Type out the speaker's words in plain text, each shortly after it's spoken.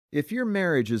If your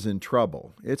marriage is in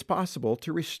trouble, it's possible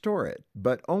to restore it,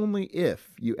 but only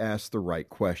if you ask the right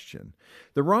question.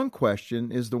 The wrong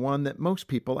question is the one that most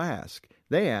people ask.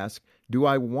 They ask, "Do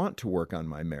I want to work on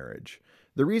my marriage?"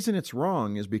 The reason it's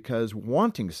wrong is because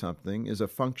wanting something is a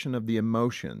function of the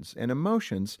emotions, and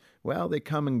emotions, well, they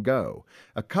come and go.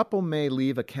 A couple may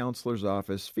leave a counselor's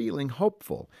office feeling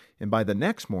hopeful, and by the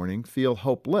next morning feel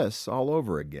hopeless all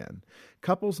over again.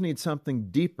 Couples need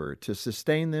something deeper to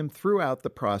sustain them throughout the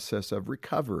process of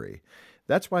recovery.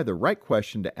 That's why the right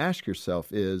question to ask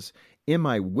yourself is, am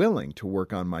I willing to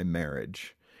work on my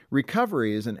marriage?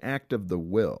 Recovery is an act of the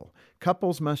will.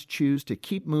 Couples must choose to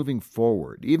keep moving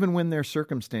forward, even when their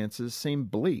circumstances seem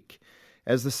bleak.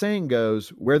 As the saying goes,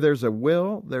 where there's a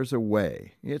will, there's a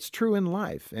way. It's true in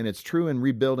life, and it's true in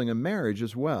rebuilding a marriage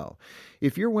as well.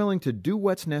 If you're willing to do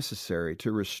what's necessary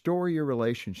to restore your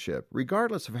relationship,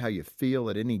 regardless of how you feel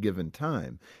at any given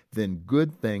time, then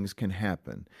good things can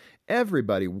happen.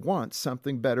 Everybody wants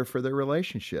something better for their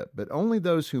relationship, but only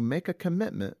those who make a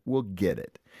commitment will get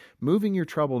it. Moving your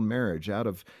troubled marriage out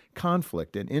of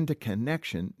conflict and into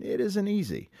connection, it isn't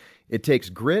easy. It takes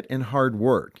grit and hard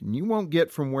work, and you won't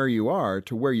get from where you are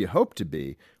to where you hope to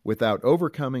be without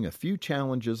overcoming a few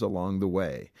challenges along the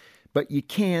way. But you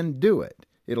can do it.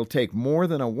 It'll take more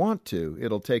than a want to.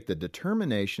 It'll take the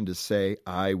determination to say,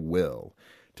 I will.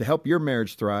 To help your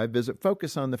marriage thrive, visit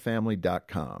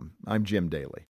FocusOnTheFamily.com. I'm Jim Daly.